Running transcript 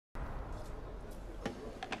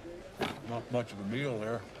Not much of a meal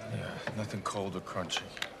there. Yeah, nothing cold or crunchy.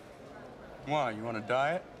 Why, you on a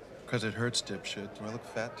diet? Because it hurts, dipshit. Do I look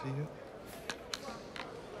fat to you?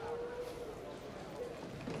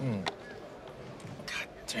 God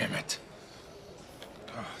damn it.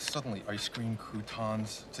 Oh, suddenly ice cream,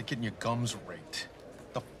 croutons. It's like getting your gums raked.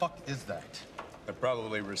 The fuck is that? They're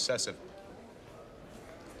probably recessive.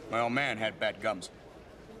 My old man had bad gums.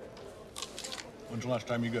 When's the last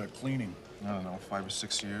time you got a cleaning? I don't know, 5 or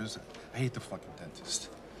 6 years. I hate the fucking dentist.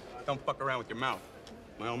 Don't fuck around with your mouth.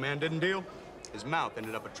 My old man didn't deal. His mouth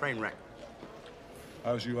ended up a train wreck.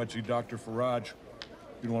 How's you? I'd see Dr. Farage.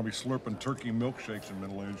 You don't want to be slurping turkey milkshakes in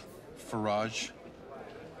middle age. Farage.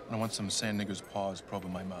 I want some sand nigger's paws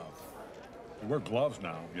probing my mouth. You wear gloves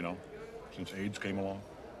now, you know, since AIDS came along.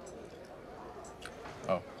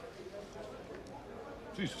 Oh.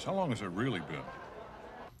 Jesus, how long has it really been?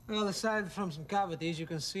 Well, aside from some cavities, you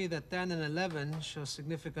can see that 10 and 11 show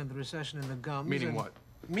significant recession in the gums. Meaning what?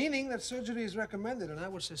 Meaning that surgery is recommended, and I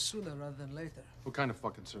would say sooner rather than later. What kind of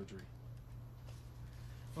fucking surgery?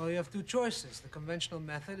 Well, you have two choices. The conventional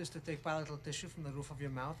method is to take palatal tissue from the roof of your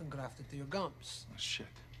mouth and graft it to your gums. Oh, shit.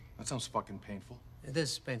 That sounds fucking painful. It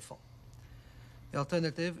is painful. The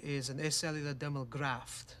alternative is an acellular dermal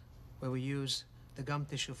graft, where we use the gum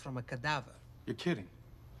tissue from a cadaver. You're kidding.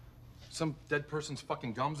 Some dead person's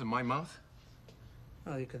fucking gums in my mouth?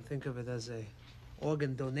 Well, you can think of it as a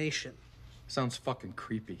organ donation. Sounds fucking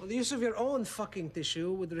creepy. Well, the use of your own fucking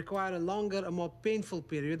tissue would require a longer and more painful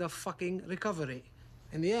period of fucking recovery.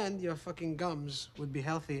 In the end, your fucking gums would be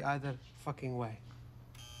healthy either fucking way.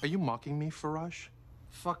 Are you mocking me, Farage?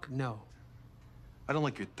 Fuck no. I don't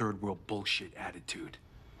like your third world bullshit attitude.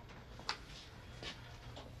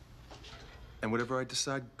 And whatever I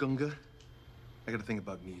decide, Gunga, I gotta think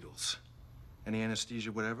about needles. Any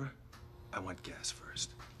anesthesia, whatever, I want gas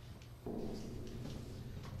first.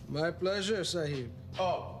 My pleasure, Sahib.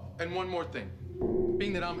 Oh, and one more thing.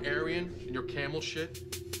 Being that I'm Aryan and you're camel shit,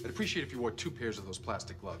 I'd appreciate if you wore 2 pairs of those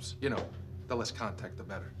plastic gloves. You know, the less contact, the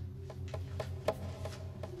better.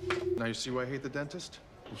 Now you see why I hate the dentist?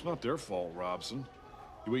 It's not their fault, Robson.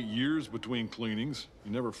 You wait years between cleanings.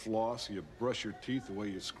 You never floss. You brush your teeth the way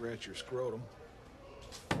you scratch your scrotum.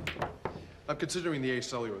 I'm considering the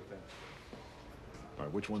acellular thing. All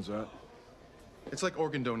right, which one's that? It's like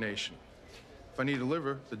organ donation. If I need a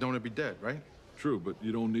liver, the donor be dead, right? True, but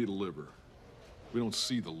you don't need a liver. We don't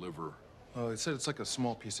see the liver. Oh, it said it's like a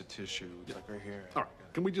small piece of tissue. It's like right here. All right,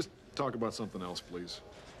 can we just talk about something else, please?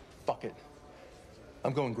 Fuck it.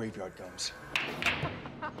 I'm going graveyard gums.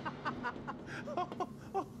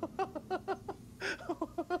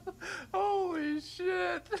 Holy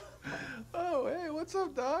shit. Oh, hey, what's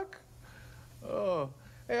up, Doc? Oh,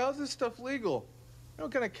 hey, how's this stuff legal? You know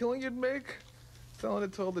what kind of killing you'd make? Selling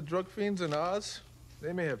it to all the drug fiends in Oz?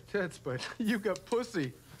 They may have tits, but you got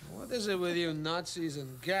pussy. What is it with you Nazis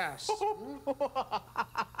and gas?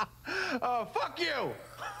 Oh, fuck you!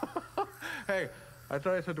 Hey, I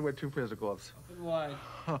thought I said to wear 2 pairs of gloves. Open wide.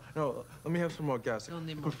 No, let me have some more gas. Don't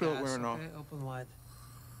need I more can feel gas, it wearing off. okay? Open wide.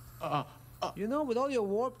 You know, with all your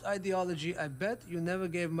warped ideology, I bet you never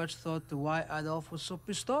gave much thought to why Adolf was so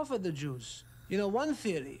pissed off at the Jews. You know, one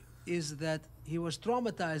theory is that he was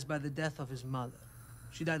traumatized by the death of his mother.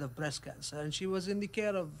 She died of breast cancer, and she was in the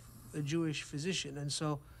care of a Jewish physician. And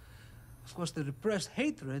so, of course, the repressed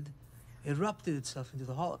hatred erupted itself into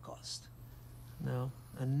the Holocaust. Now,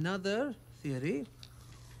 another theory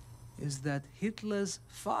is that Hitler's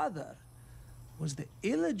father was the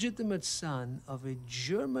illegitimate son of a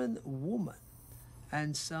German woman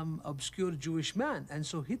and some obscure Jewish man. And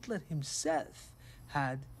so Hitler himself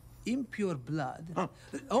had impure blood. Huh.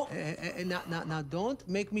 Oh, now don't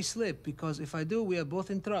make me slip, because if I do, we are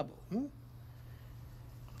both in trouble. You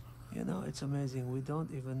know, it's amazing. We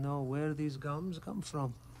don't even know where these gums come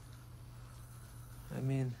from. I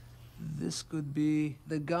mean, this could be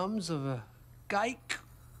the gums of a kike,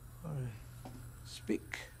 or a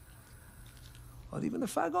spick, or even a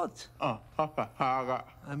fagot.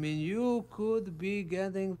 I mean, you could be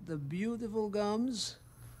getting the beautiful gums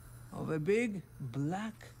of a big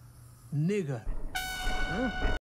black nigger. Huh?